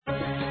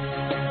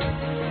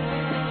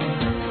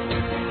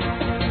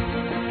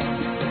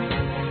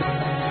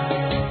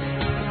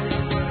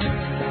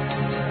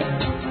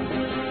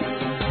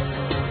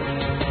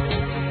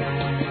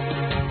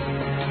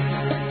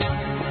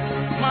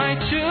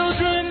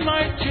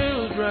my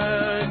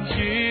children,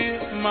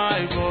 hear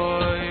my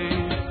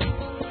voice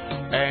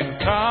and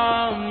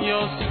calm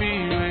your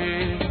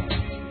spirit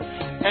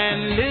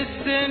and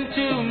listen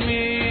to me.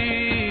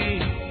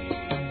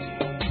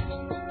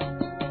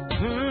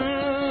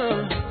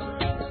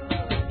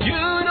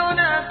 You don't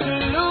have to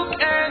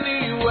look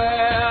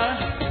anywhere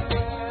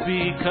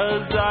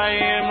because I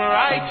am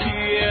right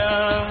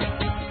here.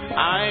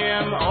 I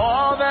am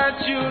all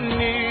that you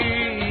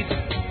need.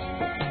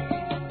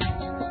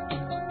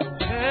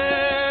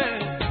 Hey,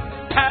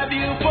 have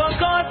you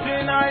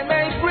forgotten I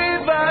make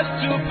rivers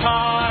to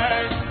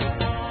part?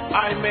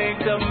 I make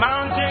the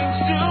mountains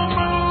to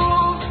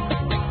move.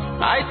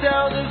 I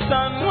tell the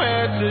sun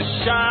where to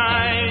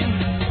shine.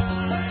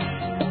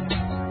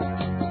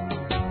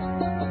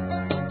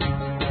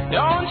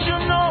 Don't you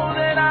know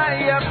that I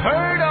have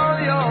heard all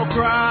your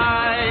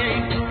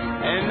cries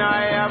and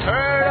I have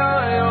heard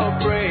all your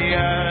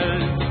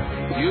prayers?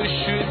 You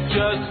should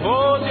just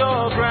hold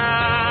your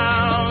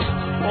ground,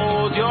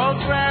 hold your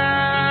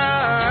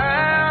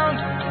ground.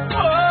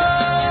 Oh,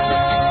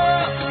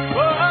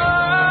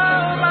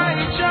 oh, my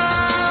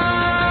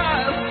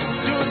child,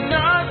 do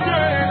not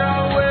turn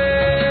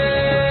away.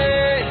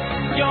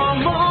 Your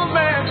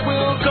movement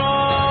will go.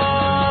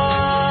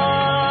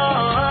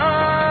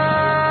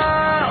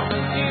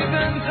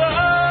 Even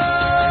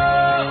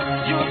though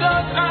you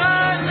don't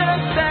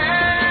understand,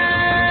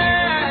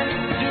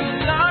 do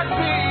not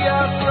be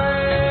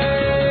afraid.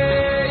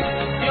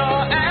 Your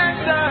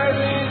answer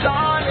is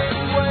on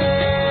its way.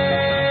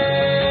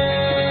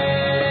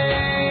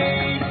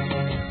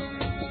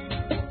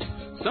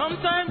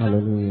 Sometimes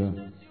Hallelujah.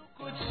 you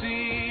could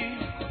see.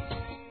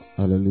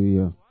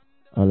 Hallelujah.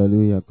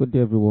 Hallelujah. Good day,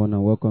 everyone,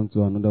 and welcome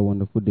to another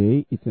wonderful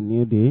day. It's a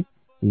new day.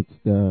 It's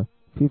the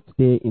 5th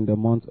day in the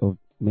month of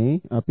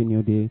May. Happy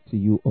New Day to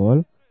you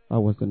all. How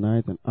was the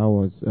night and how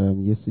was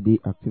yesterday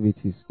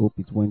activities? Hope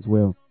it went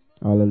well.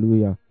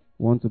 Hallelujah.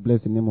 Want to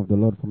bless the name of the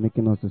Lord for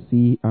making us to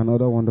see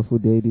another wonderful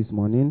day this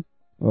morning.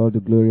 All the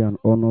glory and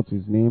honor to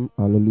his name.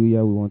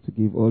 Hallelujah. We want to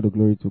give all the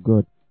glory to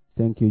God.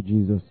 Thank you,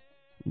 Jesus.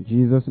 In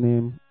Jesus'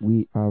 name,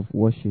 we have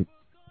worship.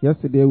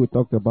 Yesterday, we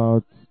talked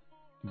about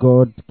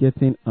God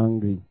getting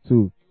angry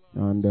too.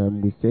 And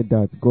we said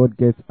that God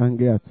gets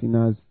angry at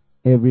sinners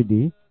every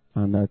day.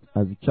 And that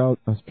as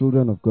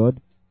children of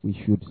God, we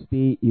should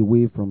stay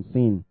away from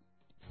sin.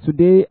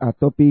 Today, our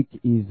topic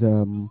is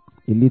a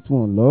little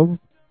on love.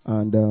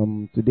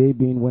 And today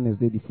being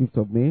Wednesday, the 5th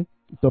of May,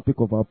 the topic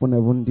of our Upon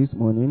Heaven this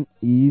morning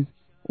is,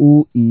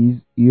 who is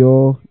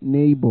your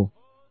neighbor?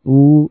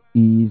 Who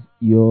is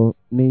your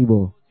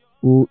neighbor?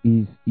 Who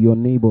is your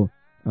neighbor?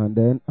 And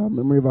then our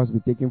memory verse will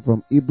be taken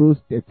from Hebrews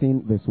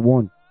 13 verse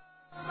 1.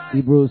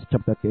 Hebrews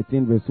chapter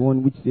 13 verse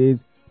 1, which says,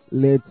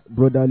 let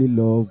brotherly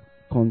love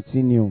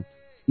continue.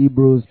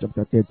 Hebrews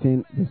chapter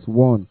 13 verse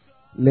 1.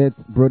 Let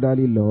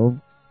brotherly love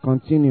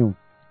continue.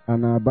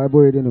 And our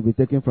Bible reading will be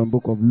taken from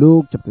book of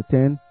Luke chapter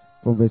 10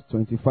 from verse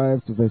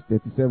 25 to verse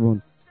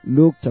 37.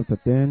 Luke chapter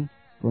 10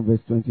 from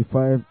verse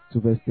 25 to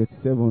verse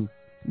 37.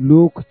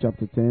 Luke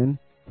chapter 10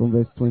 from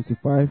verse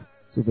 25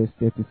 to verse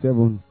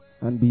 37.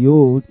 And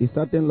behold, a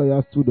certain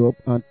lawyer stood up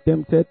and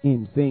tempted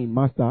him, saying,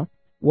 Master,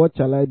 what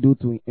shall I do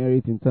to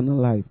inherit eternal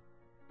life?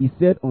 He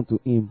said unto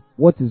him,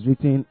 what is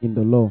written in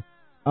the law?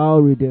 How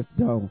readest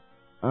thou?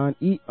 And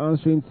he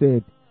answering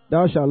said,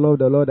 Thou shalt love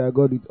the Lord thy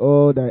God with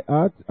all thy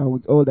heart, and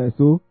with all thy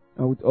soul,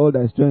 and with all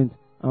thy strength,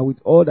 and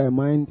with all thy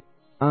mind,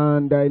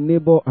 and thy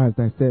neighbor as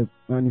thyself.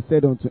 And he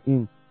said unto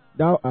him,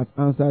 Thou hast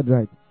answered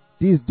right.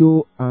 This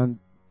do, and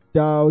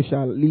thou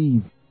shalt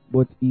live.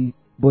 But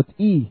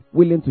he,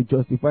 willing to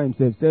justify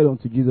himself, said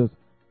unto Jesus,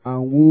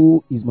 And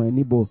who is my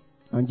neighbor?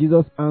 And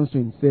Jesus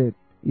answering said,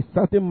 A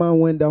certain man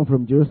went down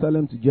from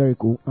Jerusalem to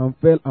Jericho, and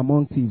fell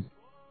among thieves,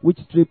 which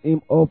stripped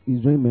him of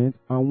his raiment,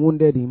 and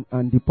wounded him,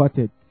 and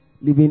departed,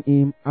 leaving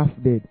him half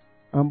dead.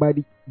 And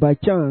by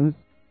chance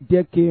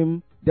there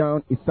came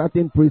down a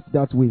certain priest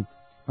that way,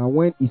 and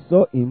when he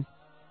saw him,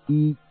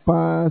 he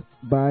passed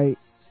by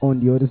on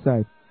the other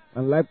side.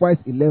 And likewise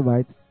a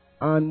Levite,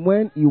 and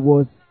when he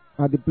was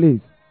at the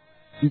place,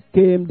 he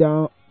came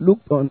down,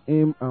 looked on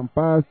him, and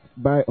passed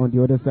by on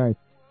the other side.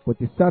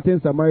 But a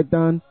certain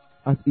Samaritan,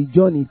 as he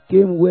journeyed,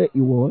 came where he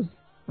was,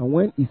 and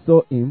when he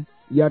saw him,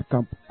 he had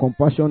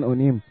compassion on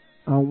him,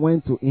 and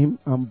went to him,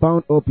 and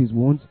bound up his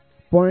wounds,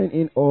 pouring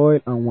in oil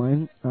and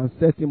wine, and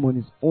set him on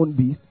his own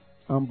beast,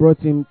 and brought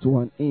him to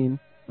an inn,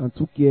 and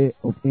took care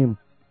of him.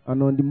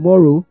 And on the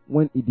morrow,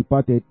 when he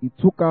departed, he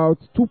took out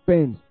 2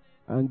 pence,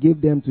 and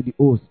gave them to the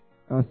host,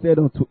 and said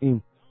unto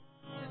him,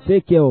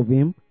 Take care of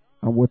him,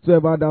 and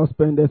whatsoever thou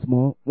spendest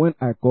more, when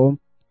I come,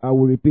 I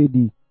will repay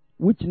thee.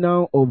 Which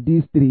now of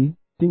these 3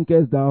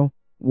 thinkest thou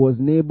was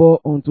neighbor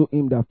unto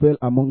him that fell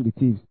among the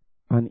thieves?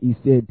 And he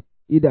said,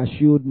 He that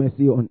shewed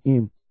mercy on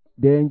him.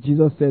 Then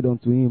Jesus said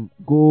unto him,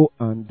 Go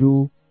and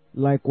do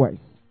likewise.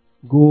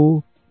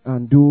 Go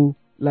and do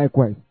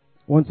likewise.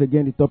 Once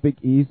again, the topic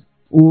is,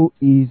 who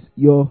is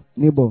your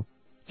neighbor?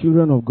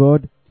 Children of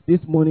God, this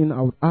morning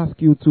I would ask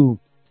you too,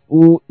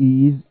 who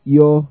is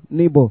your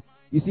neighbor?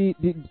 You see,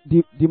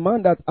 the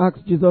man that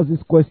asked Jesus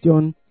this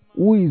question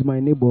who is my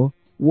neighbor,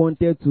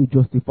 wanted to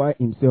justify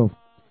himself.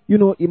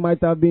 It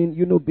might have been,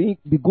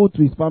 be good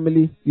to his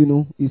family,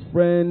 his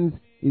friends,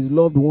 his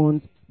loved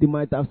ones. They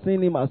might have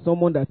seen him as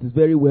someone that is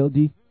very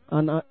wealthy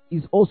and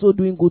is also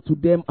doing good to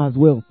them as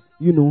well.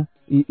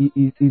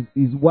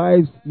 His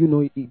wives,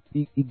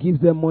 he gives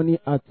them money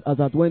as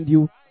at when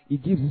due. He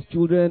gives his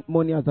children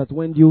money as at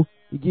when due.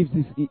 He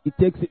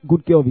takes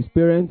good care of his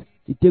parents.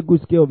 He takes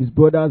good care of his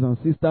brothers and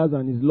sisters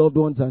and his loved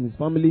ones and his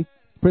family.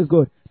 Praise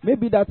God.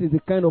 Maybe that is the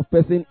kind of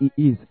person he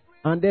is.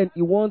 And then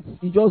he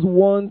just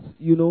wants,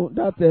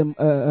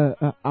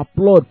 that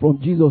applaud from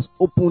Jesus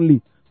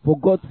openly.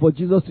 For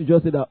Jesus to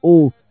just say that,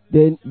 oh,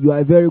 then you are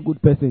a very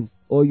good person,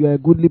 or you are a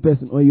goodly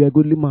person, or you are a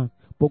goodly man.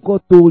 But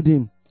God told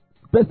him,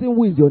 the person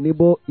who is your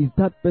neighbor is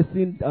that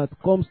person that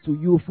comes to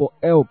you for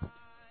help.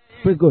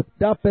 Praise God.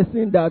 That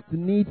person that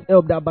needs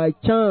help, that by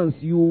chance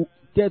you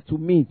get to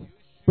meet.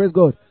 Praise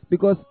God.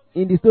 Because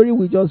in the story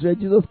we just read,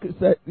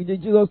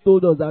 Jesus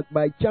told us that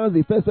by chance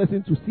the first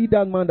person to see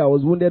that man that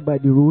was wounded by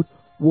the road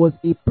was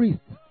a priest,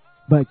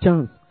 by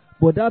chance.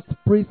 But that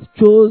priest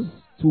chose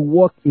to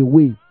walk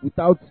away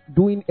without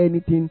doing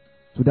anything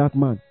to that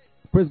man.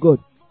 Praise God.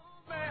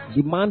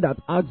 The man that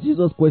asked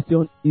Jesus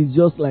question is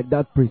just like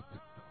that priest.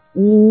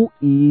 Who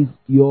is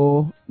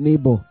your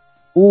neighbor?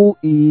 Who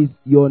is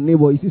your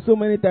neighbor? You see, so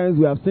many times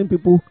we have seen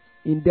people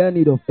in their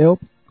need of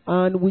help,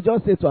 and we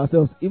just say to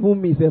ourselves,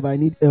 even me, I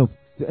need help.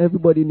 So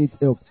everybody needs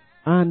help.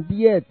 And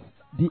yet,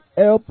 the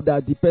help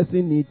that the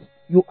person needs,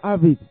 you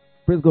have it.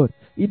 Praise God.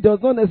 It does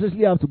not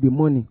necessarily have to be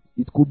money.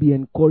 It could be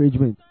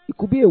encouragement. It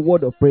could be a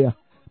word of prayer.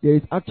 There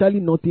is actually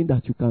nothing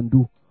that you can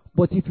do.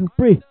 But if you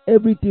pray,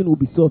 everything will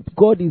be solved.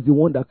 God is the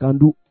one that can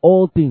do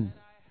all things.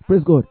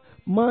 Praise God.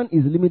 Man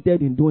is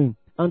limited in doing.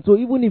 And so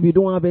even if you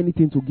don't have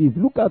anything to give,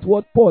 look at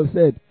what Paul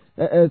said.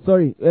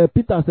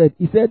 Peter said.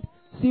 He said,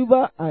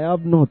 silver I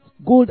have not,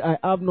 gold I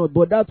have not,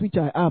 but that which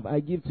I have I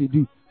give to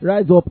thee.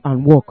 Rise up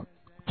and walk.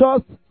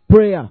 Just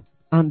prayer.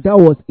 And that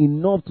was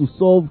enough to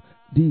solve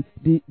the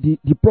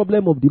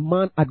problem of the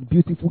man at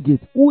Beautiful Gate.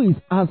 Who is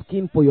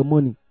asking for your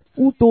money?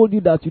 Who told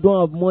you that you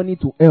don't have money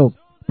to help?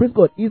 Praise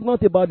God. It's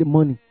not about the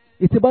money.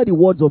 It's about the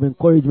words of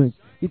encouragement.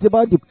 It's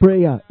about the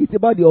prayer. It's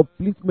about the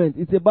upliftment.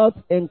 It's about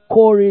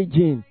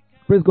encouraging.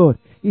 Praise God.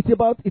 It's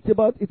about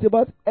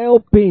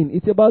helping.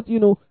 It's about,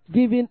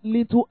 giving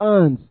little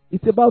hands.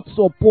 It's about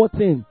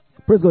supporting.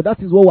 Praise God.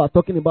 That is what we're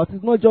talking about.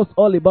 It's not just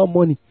all about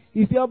money.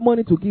 If you have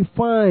money to give,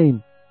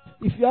 fine.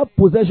 If you have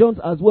possessions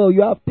as well,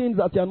 you have things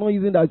that you are not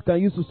using that you can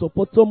use to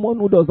support someone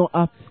who does not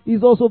have,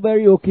 is also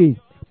very okay.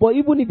 But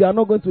even if you are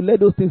not going to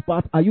let those things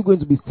pass, are you going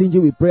to be stingy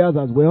with prayers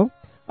as well?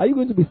 Are you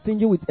going to be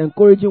stingy with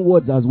encouraging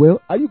words as well?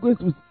 Are you going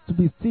to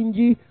be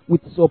stingy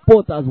with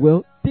support as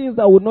well? Things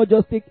that will not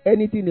just take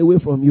anything away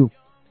from you.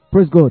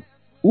 Praise God.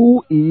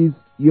 Who is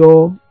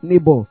your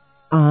neighbor?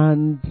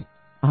 And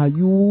are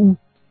you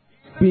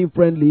being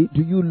friendly?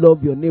 Do you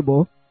love your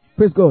neighbor?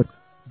 Praise God.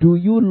 Do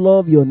you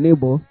love your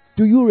neighbor?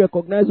 Do you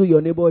recognize who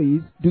your neighbor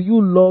is? Do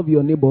you love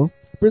your neighbor?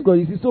 Praise God.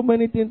 You see, so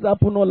many things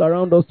happen all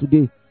around us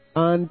today.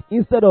 And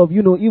instead of,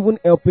 even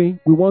helping,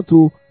 we want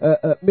to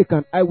make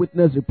an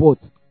eyewitness report.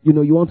 You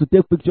want to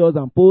take pictures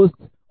and post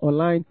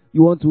online.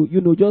 You want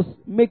to, just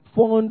make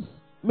fun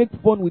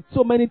with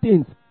so many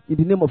things in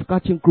the name of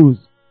catching cruise.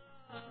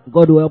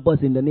 God will help us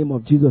in the name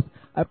of Jesus.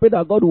 I pray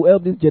that God will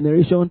help this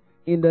generation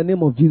in the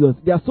name of Jesus.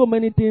 There are so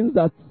many things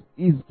that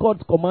is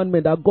God's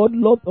commandment that God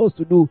loves us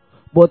to do.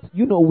 But,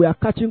 we are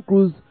catching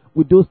cruise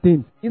with those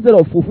things. Instead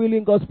of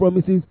fulfilling God's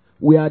promises,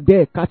 we are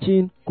there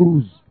catching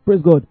cruise.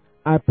 Praise God.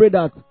 I pray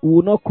that we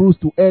will not cruise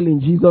to hell in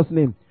Jesus'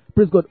 name.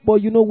 Praise God.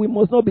 But we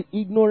must not be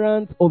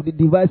ignorant of the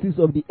devices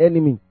of the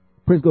enemy.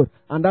 Praise God.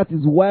 And that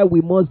is why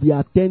we must be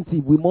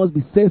attentive. We must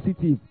be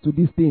sensitive to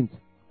these things.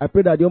 I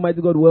pray that the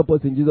Almighty God will help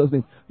us in Jesus'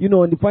 name.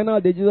 On the final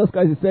day, Jesus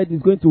Christ, He said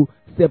He's going to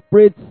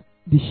separate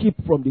the sheep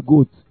from the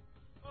goats.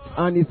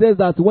 And He says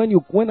that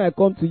when I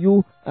come to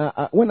you,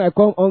 when I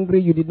come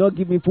hungry, you did not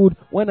give me food.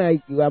 When I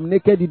am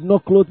naked, you did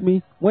not clothe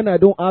me. When I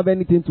don't have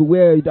anything to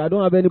wear, I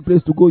don't have any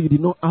place to go, you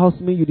did not house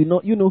me. You did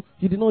not, you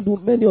did not do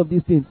many of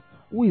these things.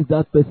 Who is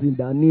that person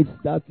that needs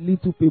that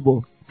little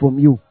favor from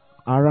you,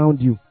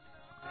 around you?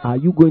 Are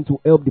you going to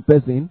help the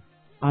person?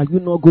 Are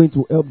you not going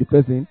to help the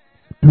person?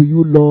 Do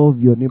you love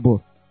your neighbor?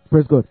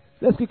 Praise God.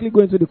 Let's quickly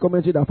go into the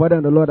commentary that Father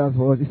and the Lord has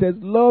for us. He says,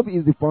 love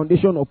is the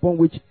foundation upon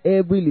which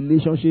every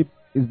relationship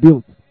is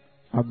built.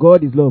 Our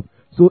God is love.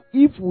 So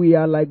if we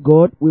are like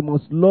God, we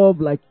must love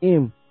like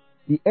Him.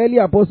 The early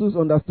apostles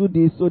understood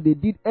this, so they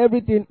did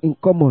everything in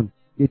common.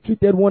 They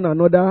treated one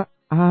another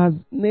as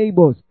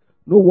neighbors.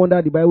 No wonder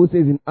the Bible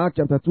says in Acts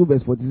chapter 2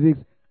 verse 46,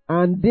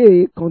 and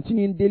they,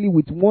 continuing daily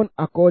with one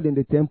accord in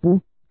the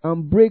temple,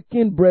 and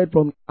breaking bread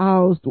from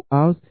house to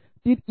house,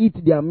 did eat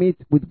their meat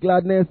with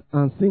gladness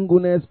and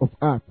singleness of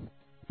heart.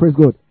 Praise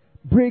God.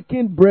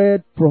 Breaking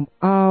bread from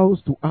house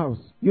to house.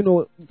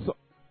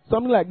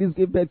 Something like this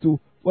gave birth to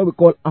what we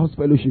call house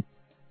fellowship.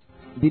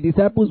 The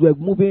disciples were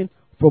moving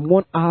from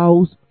one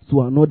house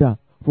to another.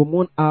 From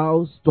one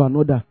house to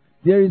another.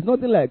 There is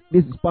nothing like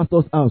this is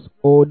pastor's house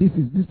or this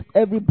is this.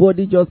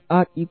 Everybody just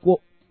had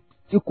equal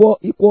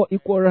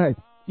equal right.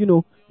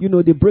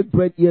 They break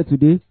bread here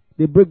today,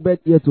 they break bread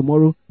here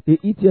tomorrow, they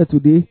eat here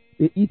today,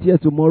 they eat here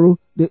tomorrow.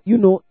 They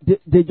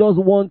just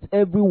want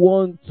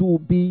everyone to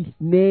be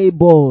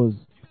neighbors.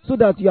 So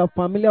that you are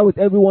familiar with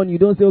everyone. You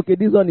don't say, okay,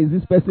 this one is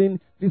this person,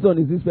 this one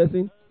is this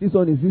person, this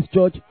one is this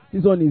church,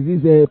 this one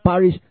is this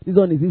parish, this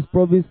one is this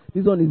province,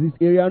 this one is this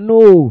area.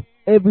 No,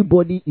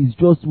 everybody is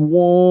just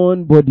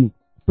one body.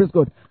 Praise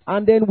God.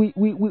 And then we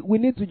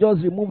need to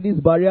just remove these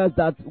barriers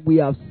that we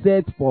have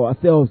set for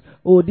ourselves.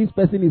 Oh, this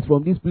person is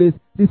from this place,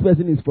 this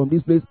person is from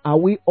this place. Are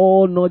we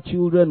all not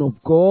children of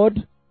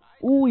God?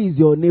 Who is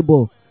your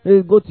neighbor?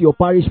 Go to your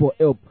parish for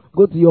help.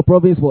 Go to your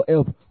province for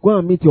help. Go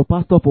and meet your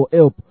pastor for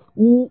help.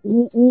 Who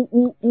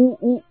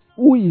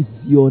is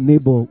your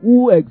neighbor?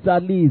 Who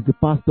exactly is the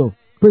pastor?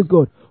 Praise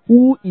God.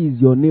 Who is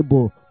your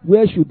neighbor?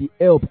 Where should the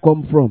help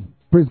come from?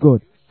 Praise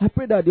God. I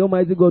pray that the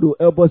Almighty God will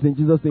help us in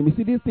Jesus' name. You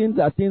see, these things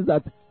are things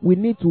that we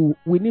need to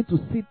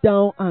sit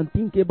down and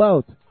think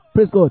about.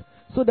 Praise God.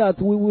 So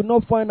that we will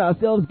not find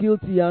ourselves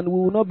guilty and we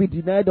will not be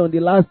denied on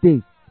the last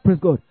day. Praise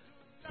God.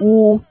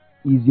 Who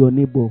is your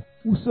neighbor?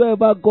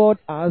 Whosoever God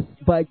has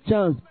by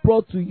chance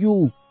brought to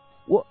you.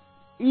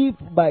 If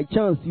by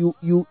chance you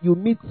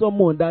meet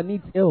someone that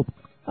needs help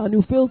and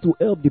you fail to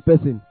help the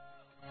person,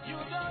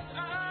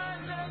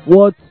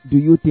 what do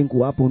you think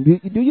will happen?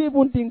 Do you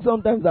even think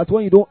sometimes that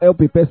when you don't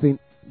help a person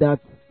that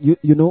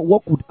you know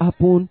what could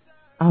happen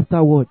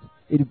afterwards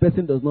if the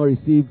person does not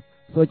receive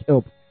such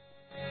help?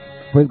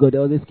 Praise God.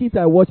 There was a skit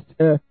I watched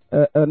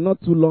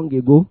not too long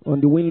ago on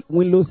the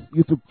Winlow's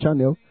YouTube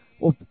channel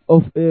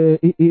of a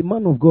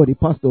man of God, a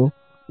pastor,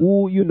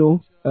 who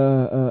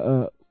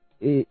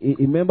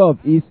a member of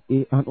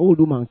an old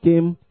woman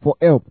came for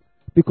help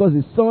because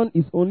his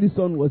only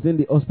son was in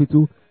the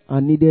hospital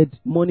and needed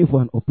money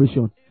for an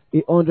operation,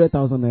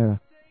 100,000 naira.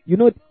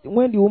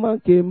 When the woman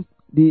came,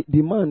 the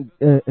man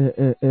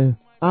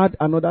had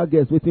another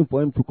guest waiting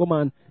for him to come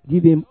and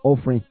give him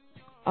offering.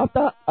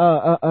 After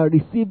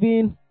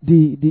receiving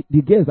the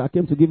guest that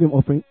came to give him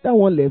offering, that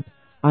one left,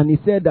 and he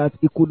said that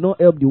he could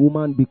not help the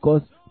woman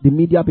because the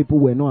media people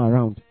were not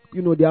around.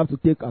 They have to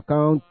take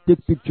account,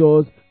 take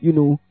pictures,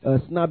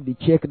 snap the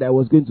check that I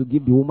was going to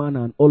give the woman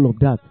and all of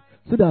that.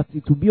 So that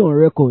it will be on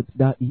record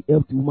that he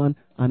helped the woman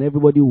and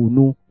everybody will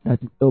know that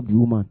he helped the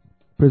woman.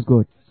 Praise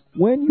God.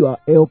 When you are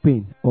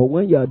helping or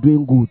when you are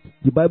doing good,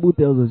 the Bible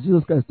tells us,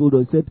 Jesus Christ told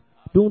us, he said,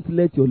 don't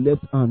let your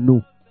left hand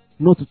know,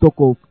 not to talk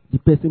of the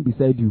person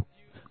beside you.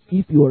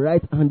 If your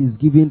right hand is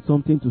giving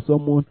something to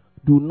someone,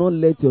 do not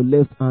let your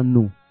left hand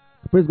know.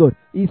 Praise God.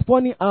 It's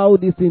funny how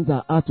these things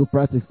are hard to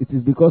practice. It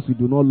is because we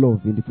do not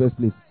love in the first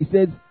place. He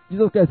said,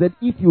 Jesus Christ said,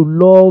 if you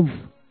love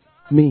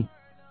me,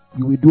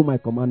 you will do my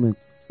commandments.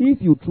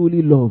 If you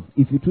truly love,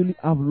 if you truly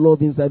have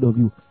love inside of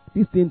you,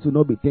 these things will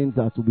not be things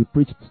that will be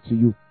preached to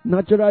you.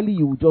 Naturally,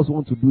 you will just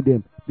want to do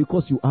them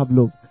because you have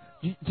love.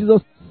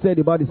 Jesus said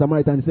about the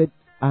Samaritan, he said,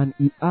 and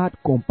he had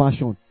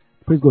compassion.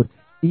 Praise God.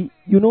 It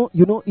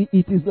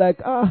is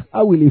like,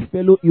 how will a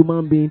fellow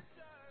human being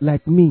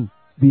like me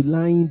be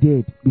lying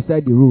dead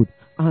beside the road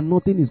and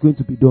nothing is going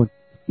to be done?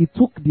 He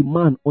took the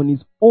man on his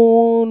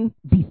own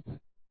beast,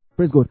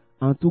 praise God,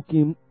 and took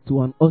him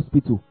to an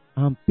hospital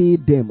and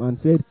paid them and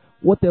said,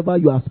 whatever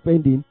you are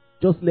spending,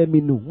 just let me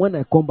know. When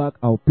I come back,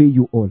 I'll pay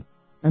you all.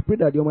 I pray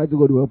that the Almighty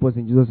God will help us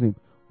in Jesus' name.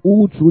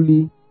 Who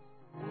truly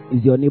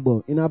is your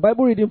neighbor? In our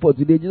Bible reading for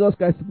today, Jesus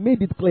Christ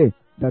made it clear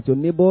that your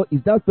neighbor is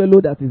that fellow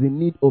that is in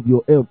need of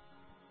your help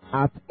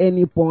at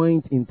any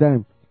point in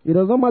time. It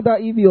doesn't matter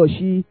if he or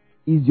she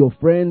is your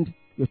friend,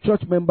 your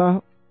church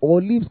member,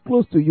 or lives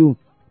close to you.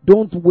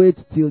 Don't wait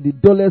till the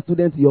dullest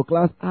student in your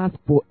class asks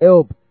for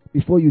help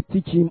before you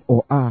teach him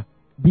or her.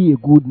 Be a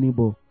good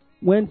neighbor.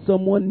 When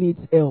someone needs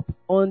help,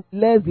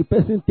 unless the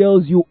person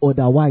tells you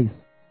otherwise.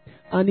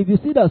 And if you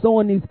see that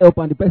someone needs help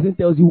and the person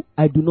tells you,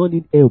 I do not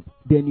need help,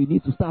 then you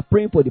need to start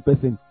praying for the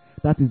person.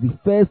 That is the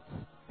first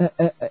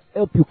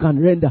help you can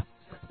render.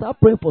 Start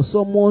praying for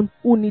someone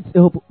who needs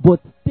help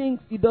but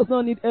thinks he does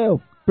not need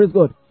help. Praise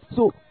God.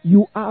 So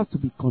you have to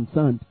be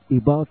concerned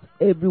about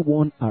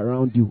everyone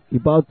around you,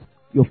 about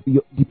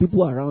the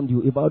people around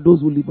you, about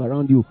those who live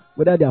around you,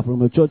 whether they are from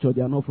your church or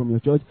they are not from your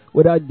church,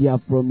 whether they are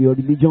from your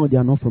religion or they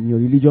are not from your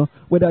religion,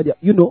 whether they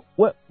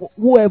are,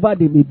 whoever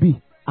they may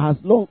be, as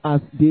long as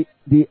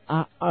they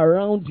are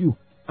around you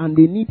and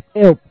they need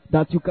help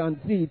that you can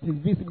see, it is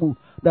visible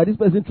that this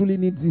person truly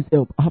needs this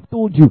help. I have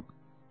told you,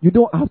 you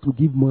don't have to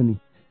give money.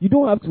 You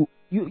don't have to,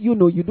 you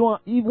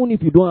don't, even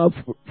if you don't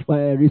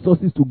have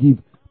resources to give,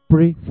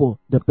 pray for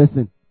the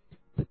person.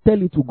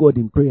 Tell it to God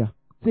in prayer.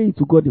 Say it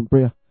to God in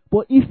prayer.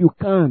 But if you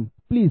can,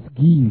 please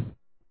give.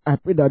 I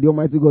pray that the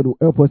Almighty God will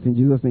help us in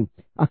Jesus' name.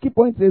 Our key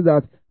point says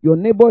that your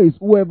neighbor is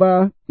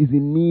whoever is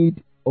in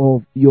need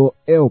of your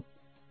help.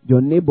 Your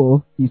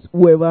neighbor is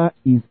whoever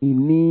is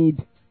in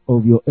need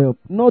of your help.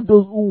 Not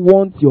those who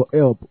want your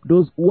help,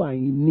 those who are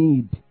in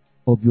need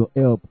of your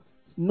help.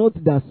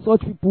 Note that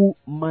such people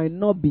might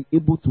not be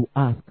able to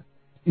ask.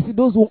 You see,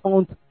 those who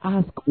want,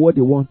 ask what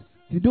they want.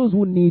 See, those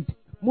who need,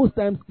 most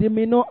times they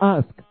may not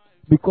ask.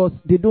 because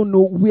they don't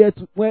know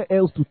where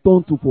else to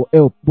turn to for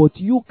help. But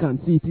you can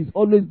see, it is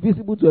always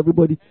visible to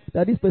everybody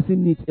that this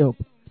person needs help.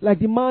 Like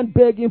the man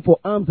begging for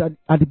alms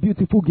at the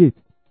beautiful gate.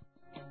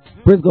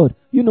 Praise God.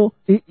 You know,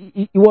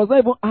 he was not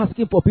even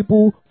asking for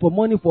people for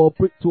money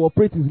to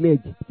operate his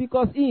leg,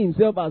 because he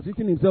himself has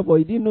written himself, or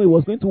he didn't know he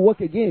was going to work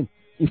again.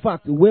 In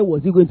fact, where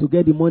was he going to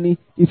get the money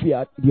if he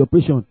had the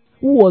operation?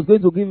 Who was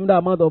going to give him that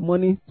amount of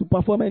money to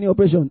perform any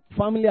operation?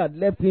 Family had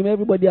left him.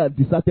 Everybody had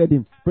deserted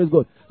him. Praise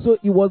God. So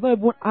he was not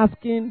even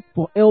asking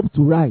for help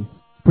to rise.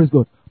 Praise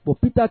God.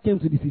 But Peter came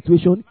to the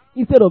situation.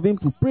 Instead of him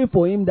to pray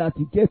for him that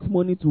he gets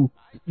money to,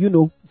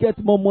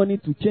 get more money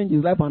to change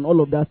his life and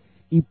all of that,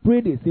 he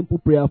prayed a simple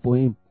prayer for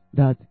him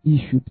that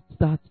he should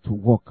start to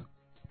walk.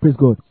 Praise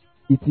God.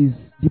 It is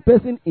the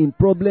person in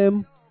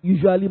problem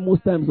usually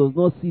most times does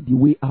not see the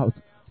way out.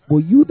 But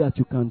you that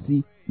you can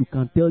see, you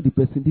can tell the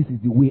person this is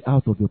the way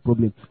out of your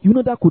problem. You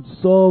know that could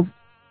solve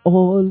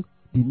all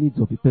the needs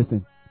of the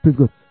person. Praise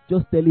God.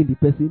 Just telling the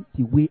person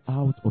the way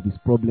out of his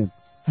problem.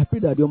 I pray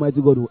that the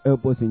Almighty God will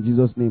help us in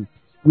Jesus' name.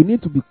 We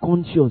need to be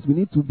conscious. We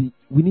need to be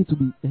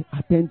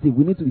attentive.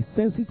 We need to be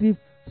sensitive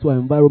to our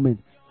environment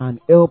and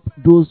help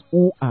those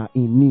who are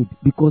in need,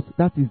 because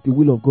that is the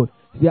will of God.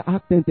 See,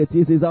 Acts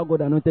 10:38 says how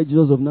God anointed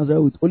Jesus of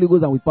Nazareth with Holy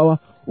Ghost and with power,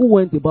 who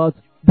went about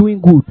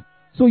doing good.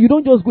 So you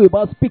don't just go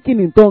about speaking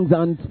in tongues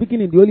and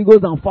speaking in the Holy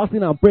Ghost and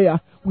fasting and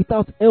prayer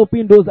without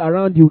helping those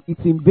around you.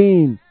 It's in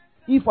vain.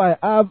 If I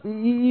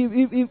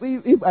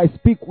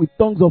speak with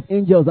tongues of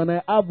angels and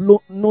I have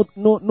no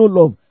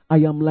love, I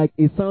am like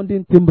a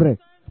sounding timbre.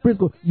 Praise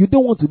God. You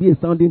don't want to be a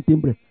sounding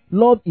timbre.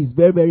 Love is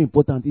very, very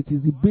important. It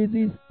is the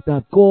basis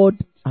that God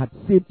had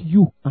saved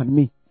you and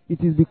me.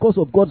 It is because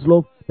of God's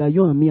love that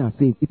you and me are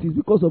saved. It is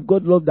because of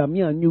God's love that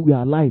me and you, we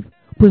are alive.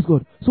 Praise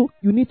God. So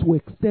you need to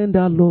extend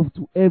that love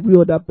to every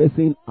other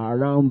person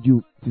around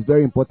you. It is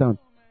very important.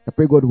 I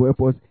pray God will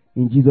help us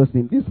in Jesus'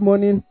 name. This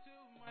morning,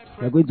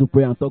 we are going to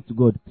pray and talk to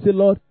God. Say,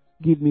 Lord,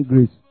 give me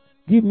grace.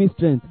 Give me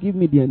strength. Give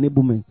me the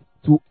enablement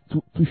to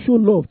show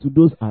love to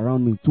those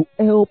around me, to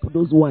help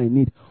those who are in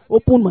need.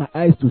 Open my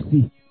eyes to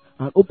see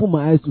and open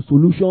my eyes to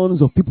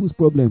solutions of people's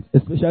problems,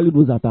 especially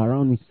those that are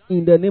around me.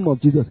 In the name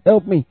of Jesus,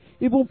 help me.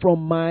 Even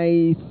from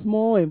my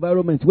small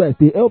environment where I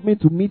stay, help me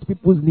to meet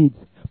people's needs.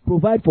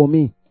 Provide for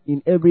me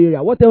in every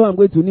area. Whatever I'm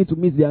going to need to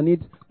meet their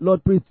needs,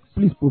 Lord,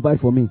 please provide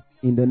for me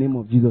in the name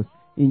of Jesus.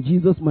 In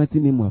Jesus' mighty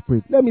name I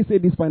pray. Let me say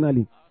this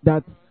finally,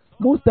 that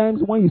most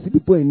times when you see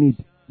people in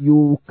need,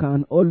 you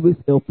can always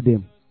help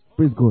them.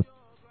 Praise God.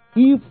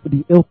 If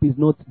the help is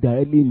not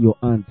directly in your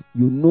hand,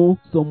 you know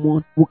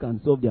someone who can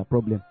solve their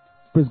problem.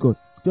 Praise God.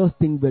 Just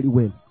think very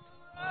well.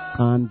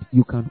 And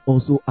you can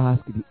also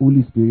ask the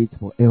Holy Spirit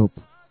for help.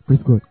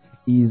 Praise God.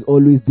 He is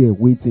always there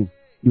waiting.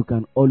 You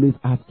can always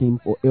ask him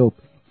for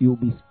help. He will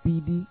be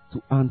speedy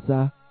to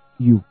answer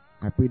you.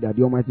 I pray that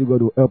the Almighty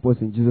God will help us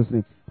in Jesus'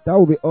 name. That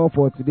will be all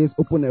for today's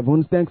Open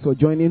Heavens. Thanks for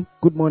joining.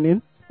 Good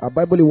morning. Our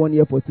Bible in 1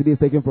 year for today is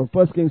taken from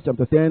 1 Kings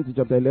chapter 10 to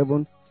chapter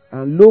 11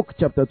 and Luke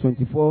chapter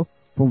 24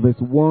 from verse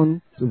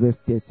 1 to verse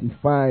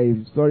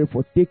 35. Sorry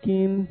for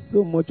taking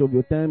so much of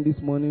your time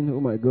this morning. Oh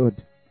my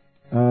God.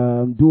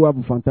 Do have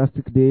a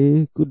fantastic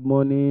day. Good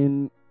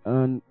morning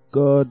and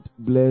God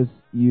bless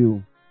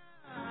you.